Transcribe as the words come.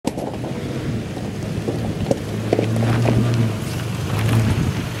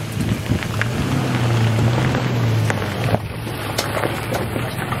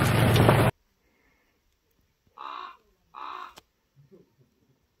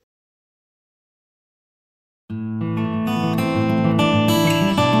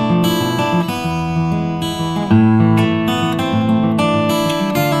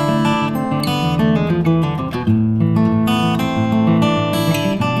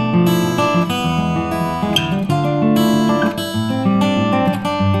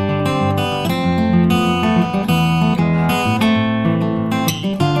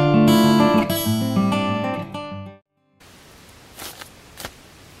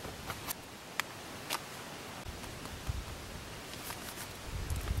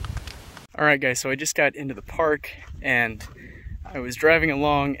Alright guys, so I just got into the park and I was driving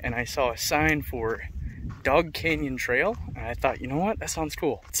along and I saw a sign for Dog Canyon Trail, and I thought, you know what, that sounds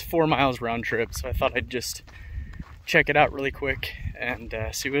cool. It's 4 miles round trip, so I thought I'd just check it out really quick and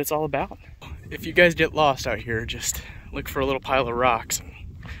see what it's all about. If you guys get lost out here, just look for a little pile of rocks and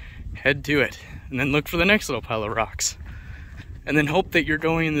head to it, and then look for the next little pile of rocks, and then hope that you're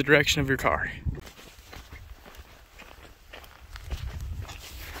going in the direction of your car.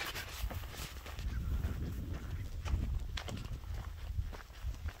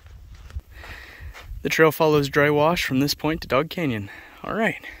 The trail follows dry wash from this point to Dog Canyon. All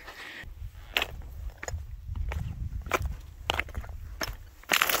right.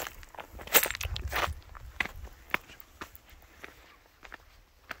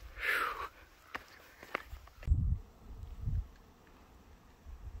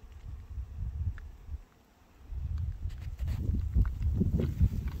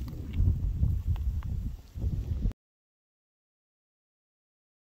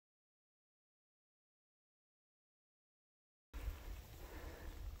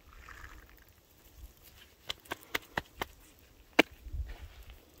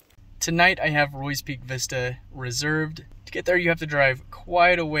 Tonight I have Roy's Peak Vista reserved. To get there you have to drive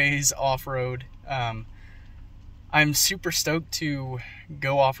quite a ways off-road. I'm super stoked to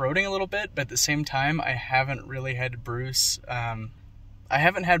go off-roading a little bit, but at the same time I haven't really had Bruce. I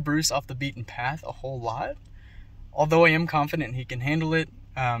haven't had Bruce off the beaten path a whole lot. Although I am confident he can handle it,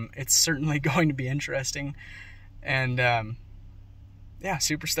 it's certainly going to be interesting. And yeah,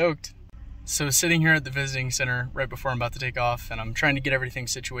 super stoked. So sitting here at the visiting center right before I'm about to take off, and I'm trying to get everything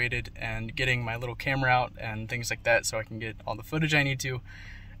situated and getting my little camera out and things like that so I can get all the footage I need to.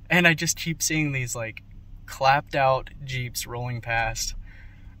 And I just keep seeing these like clapped out Jeeps rolling past,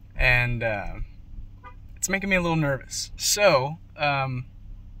 and it's making me a little nervous. So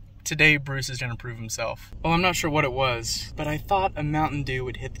today Bruce is going to prove himself. Well, I'm not sure what it was, but I thought a Mountain Dew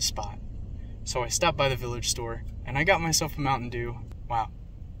would hit the spot. So I stopped by the village store and I got myself a Mountain Dew. Wow.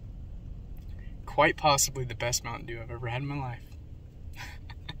 Quite possibly the best Mountain Dew I've ever had in my life.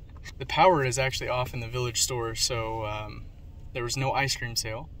 The power is actually off in the village store, so there was no ice cream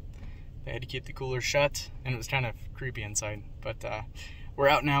sale. They had to keep the cooler shut, and it was kind of creepy inside. But we're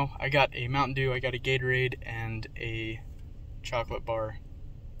out now. I got a Mountain Dew, I got a Gatorade, and a chocolate bar.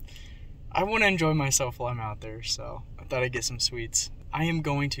 I want to enjoy myself while I'm out there, so I thought I'd get some sweets. I am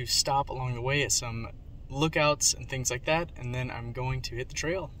going to stop along the way at some lookouts and things like that, and then I'm going to hit the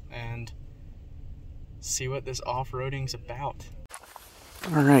trail and see what this off-roading's about.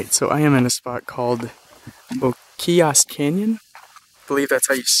 Alright, so I am in a spot called Boquillas Canyon. I believe that's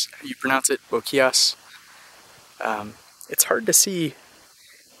how you pronounce it, Boquillas. It's hard to see,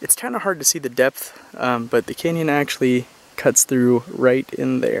 it's kind of hard to see the depth, but the canyon actually cuts through right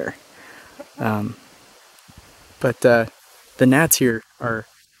in there. But the gnats here are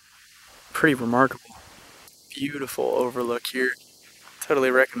pretty remarkable. Beautiful overlook here.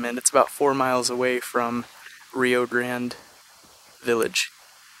 Totally recommend. It's about 4 miles away from Rio Grande Village.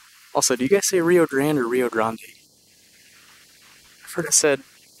 Also, do you guys say Rio Grande or Rio Grande? I've heard it said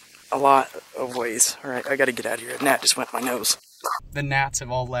a lot of ways. Alright, I gotta get out of here. A gnat just went in my nose. The gnats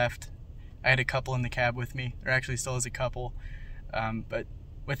have all left. I had a couple in the cab with me. There actually still is a couple. But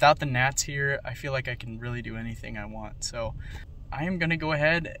without the gnats here, I feel like I can really do anything I want. So I am gonna go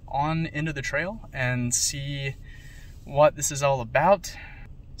ahead on into the trail and see what this is all about.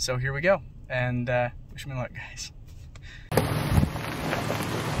 So here we go, and wish me luck, guys.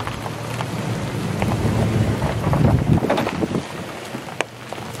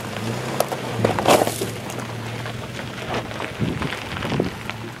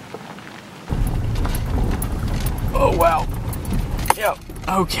 Oh wow. Yep.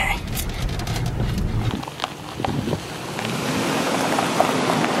 Okay.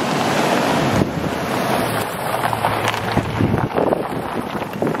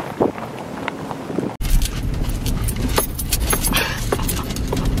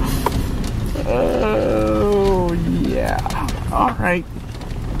 Oh, yeah. All right.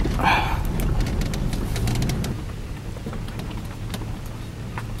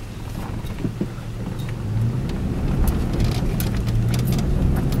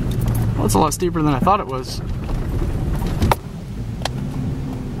 Well, it's a lot steeper than I thought it was.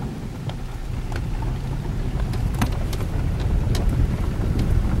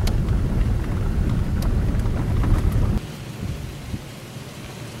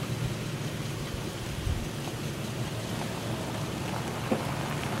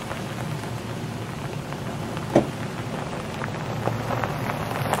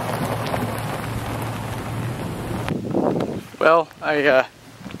 Well, I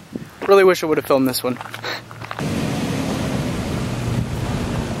Really wish I would have filmed this one.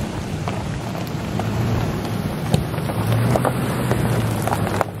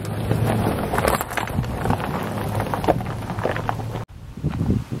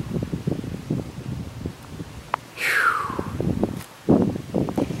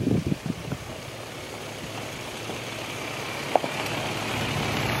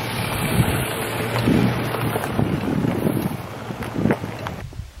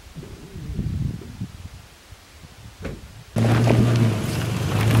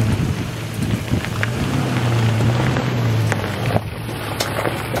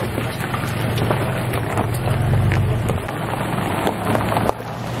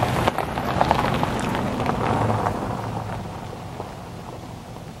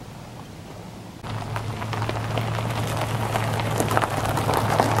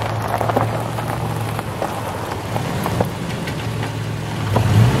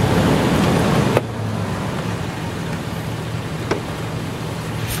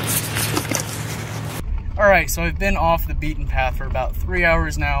 Alright, so I've been off the beaten path for about 3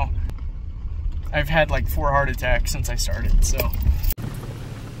 hours now. I've had like 4 heart attacks since I started, so.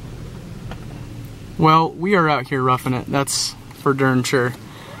 Well, we are out here roughing it, that's for darn sure.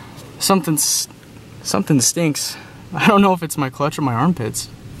 Something stinks. I don't know if it's my clutch or my armpits.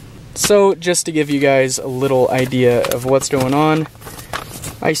 So, just to give you guys a little idea of what's going on,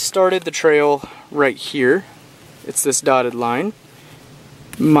 I started the trail right here. It's this dotted line.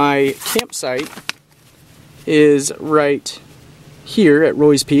 My campsite is right here at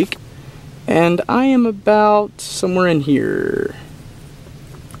Roy's Peak, and I am about somewhere in here.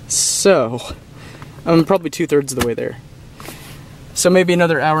 So, I'm probably 2/3 of the way there. So maybe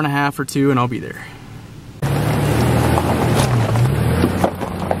another hour and a half or 2 and I'll be there.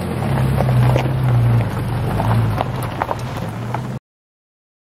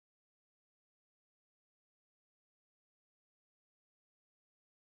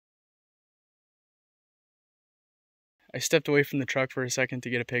 I stepped away from the truck for a second to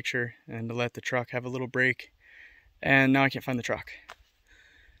get a picture and to let the truck have a little break, and now I can't find the truck.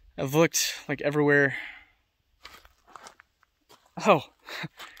 I've looked like everywhere. Oh,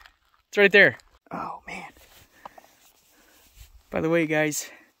 it's right there. Oh man. By the way, guys,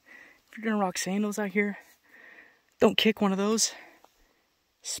 if you're gonna rock sandals out here, don't kick one of those.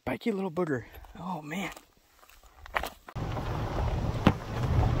 Spiky little booger. Oh man.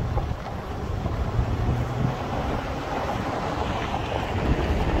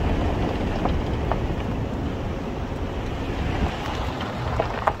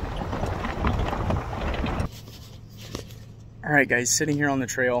 Alright guys, sitting here on the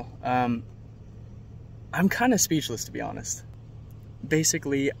trail, I'm kind of speechless, to be honest.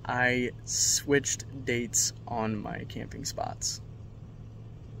 Basically, I switched dates on my camping spots.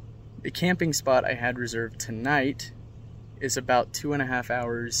 The camping spot I had reserved tonight is about 2.5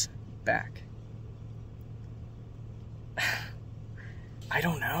 hours back. I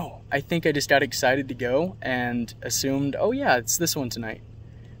don't know. I think I just got excited to go and assumed, oh yeah, it's this one tonight,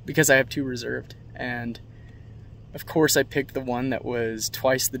 because I have 2 reserved. And of course, I picked the one that was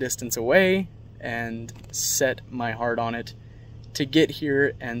twice the distance away and set my heart on it to get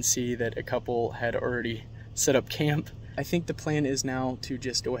here and see that a couple had already set up camp. I think the plan is now to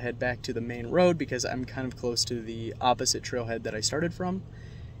just go ahead back to the main road because I'm kind of close to the opposite trailhead that I started from.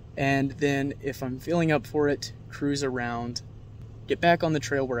 And then if I'm feeling up for it, cruise around, get back on the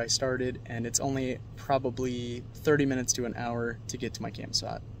trail where I started, and it's only probably 30 minutes to an hour to get to my camp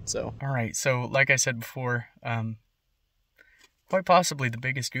spot. So, alright, so like I said before, quite possibly the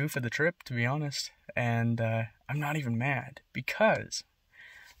biggest goof of the trip, to be honest. And I'm not even mad, because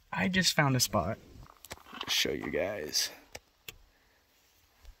I just found a spot. I'll show you guys.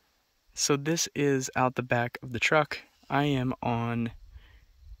 So this is out the back of the truck. I am on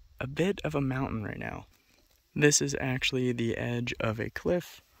a bit of a mountain right now. This is actually the edge of a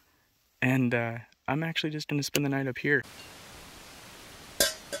cliff, and I'm actually just going to spend the night up here.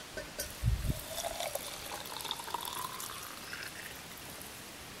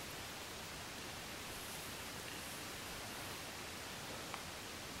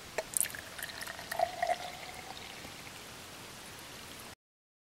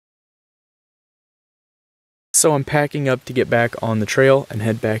 So I'm packing up to get back on the trail and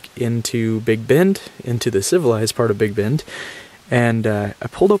head back into Big Bend, into the civilized part of Big Bend. And I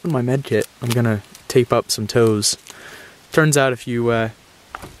pulled open my med kit. I'm gonna tape up some toes. Turns out if you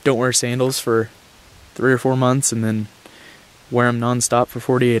don't wear sandals for 3 or 4 months and then wear them non-stop for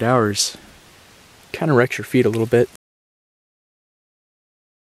 48 hours, kind of wrecks your feet a little bit.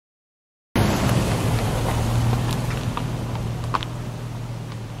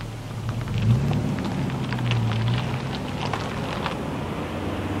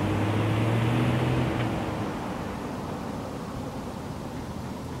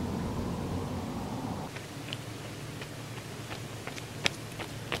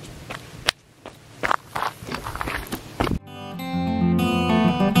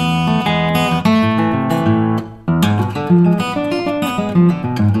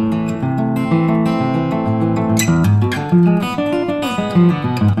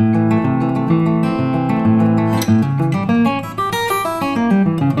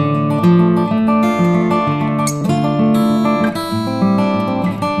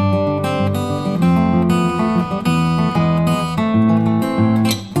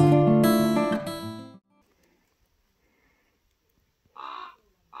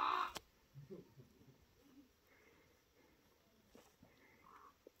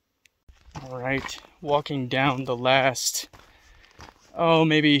 All right, walking down the last,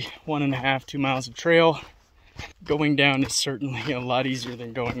 maybe 1.5, 2 miles of trail. Going down is certainly a lot easier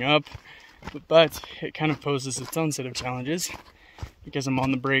than going up, but it kind of poses its own set of challenges because I'm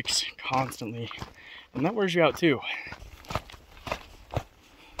on the brakes constantly, and that wears you out too.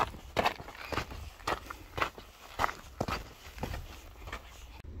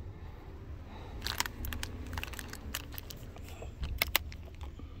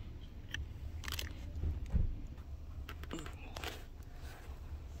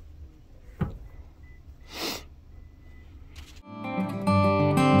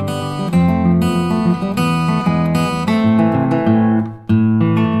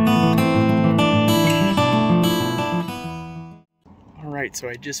 Alright, so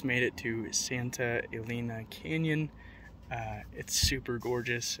I just made it to Santa Elena Canyon. It's super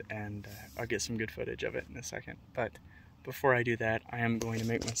gorgeous, and I'll get some good footage of it in a second. But before I do that, I am going to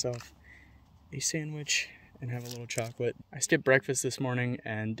make myself a sandwich and have a little chocolate. I skipped breakfast this morning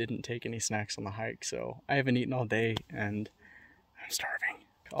and didn't take any snacks on the hike, so I haven't eaten all day and I'm starving.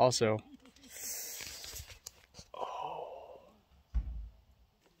 Also,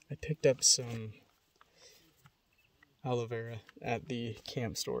 I picked up some aloe vera at the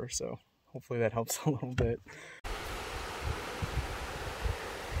camp store, so hopefully that helps a little bit.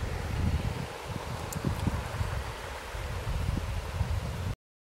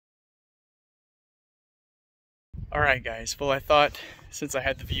 Alright guys, well I thought since I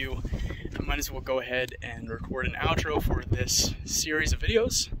had the view, I might as well go ahead and record an outro for this series of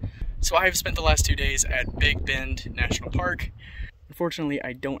videos. So I have spent the last 2 days at Big Bend National Park. Unfortunately,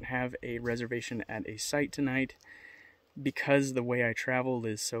 I don't have a reservation at a site tonight. Because the way I travel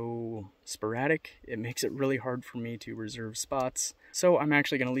is so sporadic, it makes it really hard for me to reserve spots. So I'm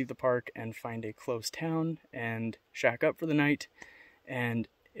actually going to leave the park and find a close town and shack up for the night. And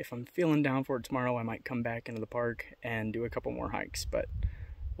if I'm feeling down for it tomorrow, I might come back into the park and do a couple more hikes, but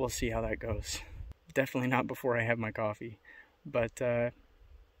we'll see how that goes. Definitely not before I have my coffee. But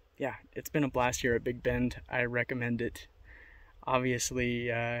yeah, it's been a blast here at Big Bend. I recommend it.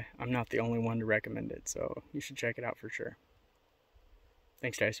 Obviously, I'm not the only one to recommend it, so you should check it out for sure.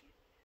 Thanks, guys.